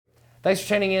Thanks for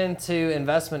tuning in to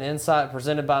Investment Insight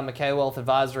presented by McCay Wealth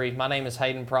Advisory. My name is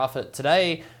Hayden Proffitt.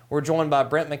 Today, we're joined by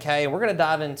Brent McCay, and we're going to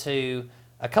dive into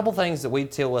a couple things that we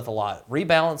deal with a lot.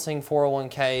 Rebalancing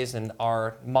 401ks and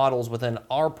our models within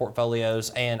our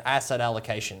portfolios and asset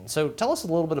allocation. So tell us a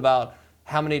little bit about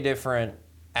how many different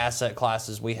asset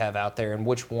classes we have out there and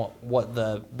which one, what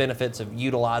the benefits of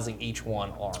utilizing each one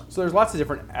are. So there's lots of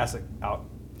different asset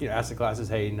classes,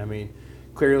 Hayden. I mean,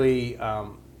 clearly,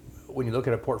 when you look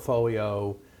at a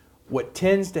portfolio, what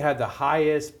tends to have the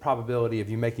highest probability of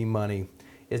you making money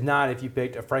is not if you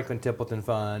picked a Franklin Templeton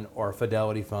fund or a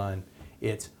Fidelity fund.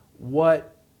 It's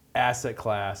what asset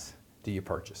class do you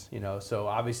purchase? So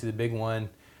obviously the big one,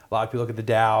 a lot of people look at the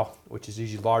Dow, which is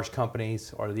usually large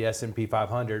companies, or the S&P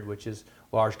 500, which is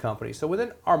large companies. So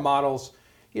within our models,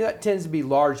 that tends to be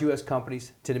large U.S.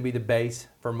 companies, tend to be the base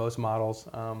for most models.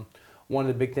 One of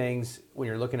the big things when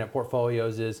you're looking at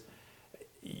portfolios is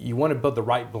you want to build the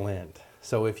right blend.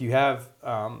 So if you have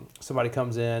somebody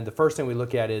comes in, the first thing we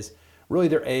look at is really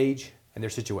their age and their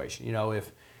situation.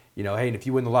 Hey, if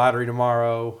you win the lottery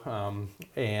tomorrow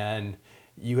and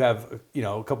you have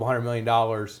a couple $100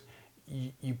 million,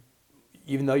 you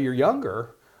even though you're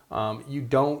younger, you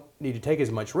don't need to take as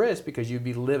much risk because you'd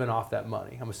be living off that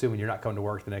money. I'm assuming you're not coming to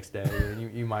work the next day.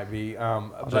 You might be.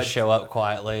 Just show up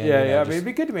quietly. Yeah, I mean, it'd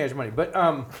be good to manage money,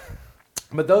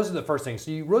 but those are the first things.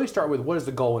 So you really start with what is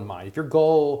the goal in mind. If your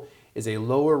goal is a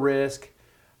lower risk,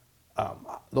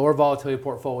 lower volatility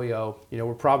portfolio,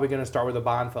 we're probably going to start with a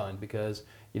bond fund because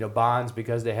bonds,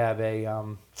 because they have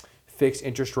a fixed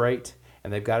interest rate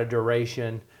and they've got a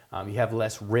duration, you have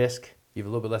less risk, you have a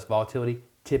little bit less volatility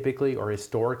typically or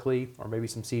historically, or maybe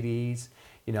some CDs.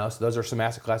 So those are some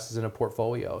asset classes in a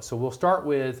portfolio. So we'll start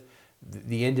with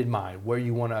the end in mind, where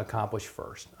you want to accomplish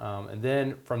first, and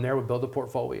then from there we'll build a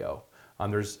portfolio.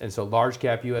 So large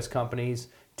cap U.S. companies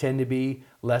tend to be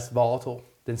less volatile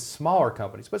than smaller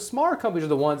companies. But smaller companies are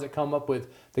the ones that come up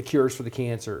with the cures for the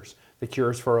cancers, the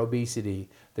cures for obesity,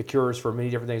 the cures for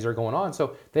many different things that are going on.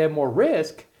 So they have more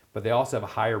risk, but they also have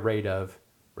a higher rate of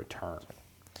return.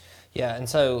 Yeah, and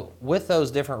so with those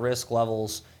different risk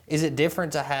levels, is it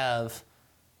different to have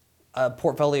a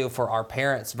portfolio for our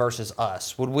parents versus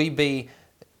us? Would we be,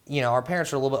 our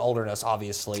parents are a little bit older than us,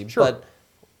 obviously, sure, but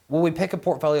will we pick a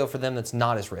portfolio for them that's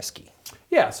not as risky?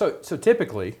 Yeah, so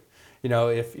typically,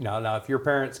 if your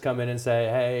parents come in and say,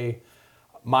 hey,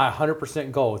 my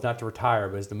 100% goal is not to retire,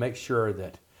 but is to make sure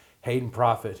that Hayden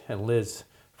Proffitt and Liz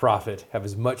Proffitt have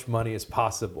as much money as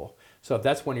possible. So if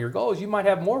that's one of your goals, you might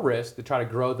have more risk to try to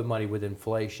grow the money with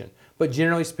inflation. But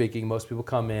generally speaking, most people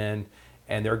come in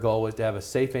and their goal is to have a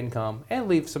safe income and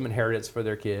leave some inheritance for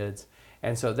their kids.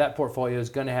 And so that portfolio is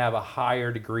going to have a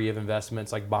higher degree of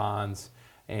investments like bonds,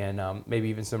 and maybe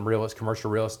even some commercial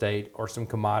real estate or some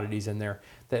commodities in there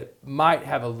that might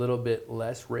have a little bit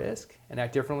less risk and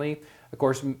act differently. Of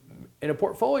course, in a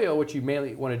portfolio, what you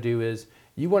mainly want to do is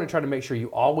you want to try to make sure you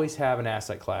always have an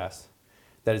asset class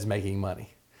that is making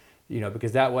money.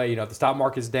 Because that way, if the stock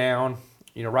market's down,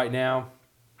 right now,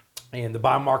 and the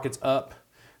bond market's up,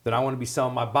 then I want to be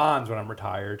selling my bonds when I'm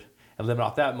retired and living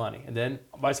off that money. And then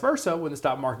vice versa, when the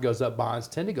stock market goes up, bonds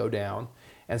tend to go down.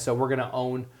 And so we're going to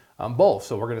own both.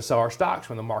 So we're going to sell our stocks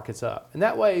when the market's up. And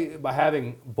that way, by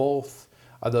having both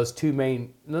of those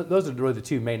those are really the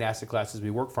two main asset classes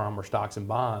we work from, are stocks and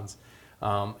bonds.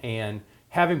 And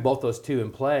having both those two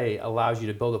in play allows you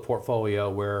to build a portfolio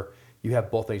where you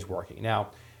have both things working.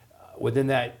 Now, within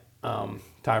that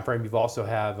time frame, you also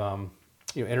have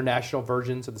international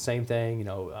versions of the same thing.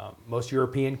 Most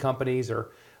European companies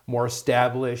are more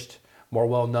established, more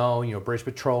well-known, British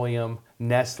Petroleum,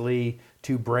 Nestle,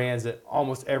 two brands that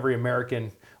almost every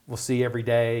American will see every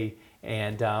day.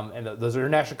 And those are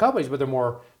international companies, but they're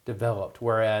more developed.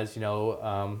 Whereas,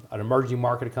 an emerging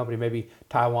market company, maybe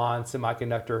Taiwan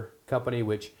Semiconductor Company,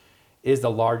 which is the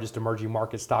largest emerging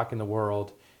market stock in the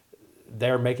world,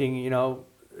 they're making,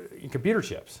 computer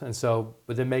chips. And so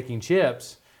with them making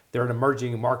chips, they're an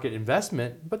emerging market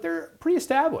investment, but they're pretty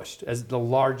established as the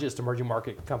largest emerging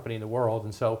market company in the world.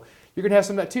 And so you're going to have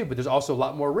some of that too, but there's also a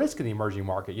lot more risk in the emerging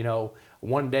market.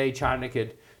 One day China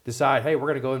could decide, hey, we're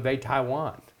going to go invade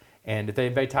Taiwan. And if they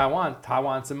invade Taiwan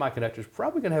Semiconductor is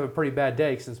probably going to have a pretty bad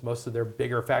day since most of their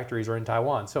bigger factories are in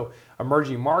Taiwan. So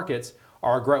emerging markets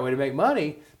are a great way to make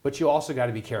money, but you also got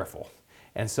to be careful.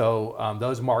 And so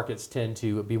those markets tend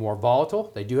to be more volatile.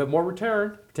 They do have more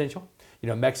return potential.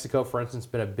 Mexico, for instance,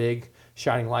 has been a big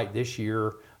shining light this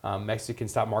year. Mexican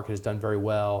stock market has done very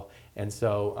well. And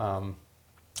so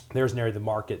there's an area of the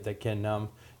market that can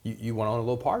you want to own a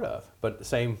little part of. But the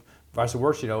same vice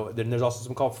versa, then there's also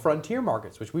something called frontier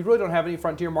markets, which we really don't have any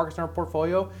frontier markets in our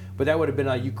portfolio, but that would have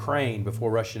been Ukraine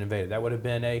before Russia invaded. That would have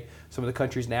been some of the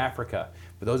countries in Africa.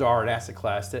 But those are an asset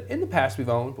class that in the past we've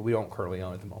owned, but we don't currently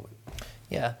own at the moment.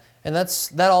 Yeah, and that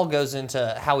all goes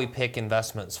into how we pick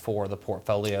investments for the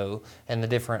portfolio and the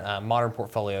different modern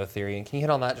portfolio theory. And can you hit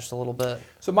on that just a little bit?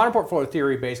 So modern portfolio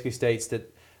theory basically states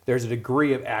that there's a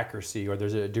degree of accuracy or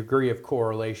there's a degree of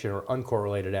correlation or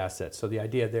uncorrelated assets. So the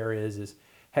idea there is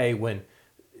hey, when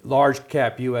large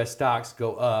cap U.S. stocks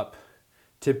go up,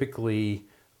 typically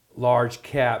large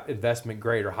cap investment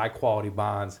grade or high quality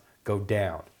bonds go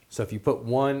down. So if you put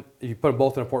them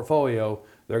both in a portfolio,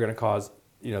 they're going to cause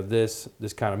this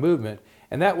kind of movement,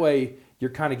 and that way you're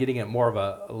kind of getting at more of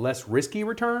a less risky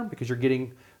return because you're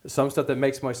getting some stuff that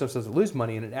makes money, some stuff that loses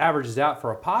money, and it averages out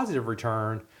for a positive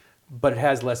return, but it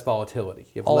has less volatility.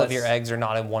 All of your eggs are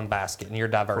not in one basket, and you're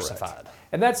diversified. Correct.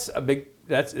 And that's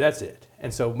it.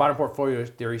 And so modern portfolio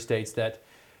theory states that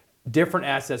different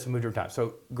assets will move over time.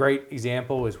 So great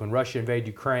example is when Russia invaded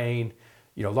Ukraine,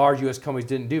 large U.S. companies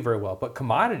didn't do very well, but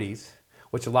commodities,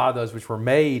 which a lot of those which were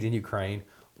made in Ukraine,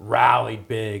 rallied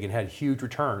big and had huge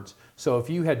returns. So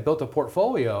if you had built a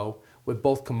portfolio with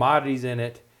both commodities in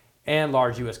it and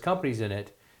large U.S. companies in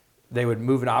it, they would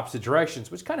move in opposite directions,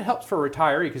 which kind of helps for a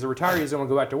retiree because the retiree doesn't want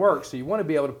to go back to work. So you want to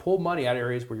be able to pull money out of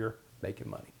areas where you're making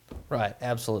money. Right,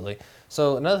 absolutely.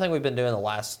 So another thing we've been doing the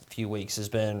last few weeks has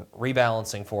been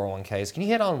rebalancing 401ks. Can you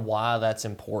hit on why that's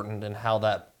important and how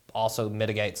that also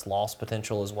mitigates loss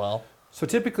potential as well? So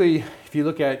typically, if you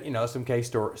look at some case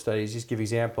studies, just give you an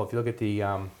example. If you look at the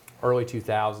early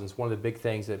 2000s, one of the big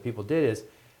things that people did is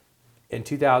in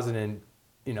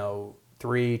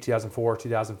 2003, 2004,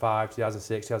 2005,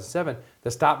 2006, 2007,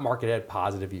 the stock market had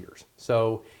positive years.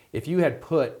 So if you had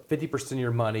put 50% of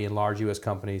your money in large U.S.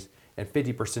 companies and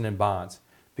 50% in bonds,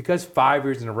 because 5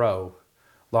 years in a row,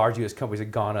 large U.S. companies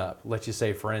had gone up. Let's just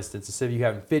say, for instance, instead of you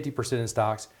having 50% in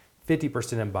stocks,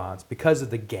 50% in bonds, because of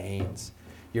the gains,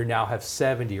 you now have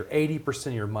 70 or 80%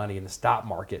 of your money in the stock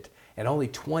market and only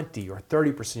 20 or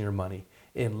 30% of your money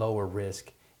in lower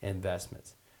risk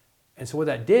investments. And so what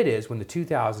that did is when the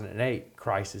 2008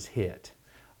 crisis hit,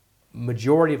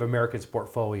 majority of Americans'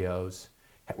 portfolios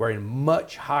were in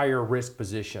much higher risk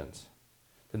positions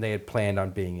than they had planned on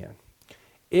being in.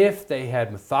 If they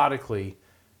had methodically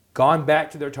gone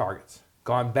back to their targets,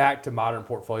 gone back to modern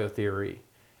portfolio theory,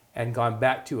 and gone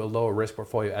back to a lower risk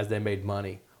portfolio as they made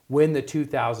money, when the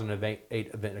 2008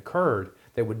 event occurred,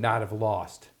 they would not have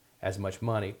lost as much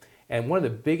money. And one of the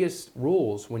biggest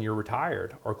rules when you're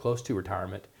retired or close to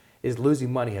retirement is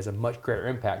losing money has a much greater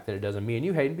impact than it does on me and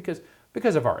you, Hayden,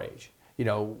 because of our age.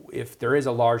 If there is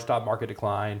a large stock market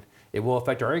decline, it will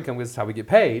affect our income because that's how we get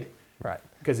paid. Right.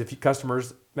 Because if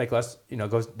customers make less,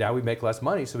 goes down, we make less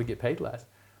money, so we get paid less.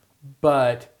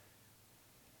 But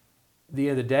at the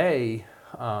end of the day,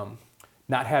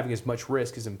 not having as much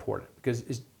risk is important because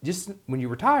it's just when you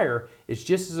retire, it's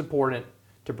just as important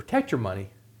to protect your money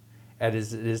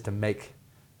as it is to make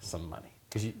some money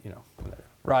because whatever.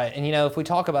 Right, and if we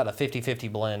talk about a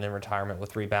 50-50 blend in retirement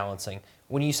with rebalancing,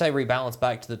 when you say rebalance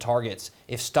back to the targets,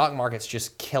 if stock markets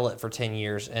just kill it for 10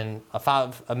 years and a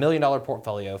 $1 million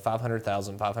portfolio,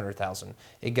 500,000,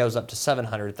 it goes up to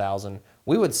 700,000,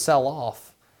 we would sell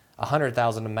off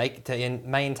 100,000 to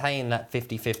maintain that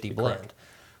 50-50 blend.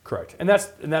 Correct. And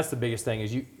that's the biggest thing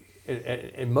is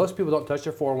and most people don't touch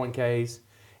their 401ks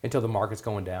until the market's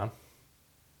going down.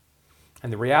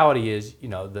 And the reality is,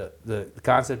 the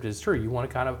concept is true. You want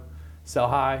to kind of sell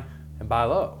high and buy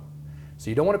low. So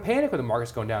you don't want to panic when the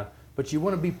market's going down, but you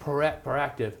want to be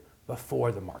proactive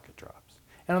before the market drops.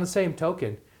 And on the same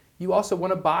token, you also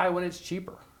want to buy when it's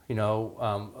cheaper. A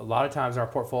lot of times in our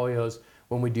portfolios,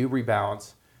 when we do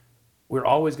rebalance, we're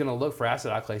always going to look for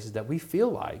asset allocations that we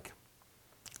feel like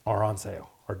are on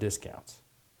sale or discounts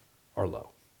or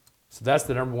low. So that's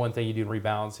the number one thing you do in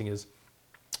rebalancing is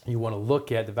you want to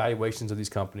look at the valuations of these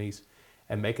companies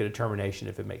and make a determination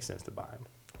if it makes sense to buy them.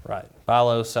 Right. Buy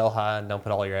low, sell high, and don't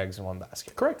put all your eggs in one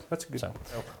basket. Correct. That's a good.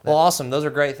 Well, awesome. Those are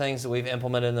great things that we've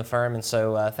implemented in the firm. And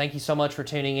so thank you so much for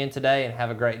tuning in today and have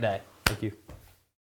a great day. Thank you.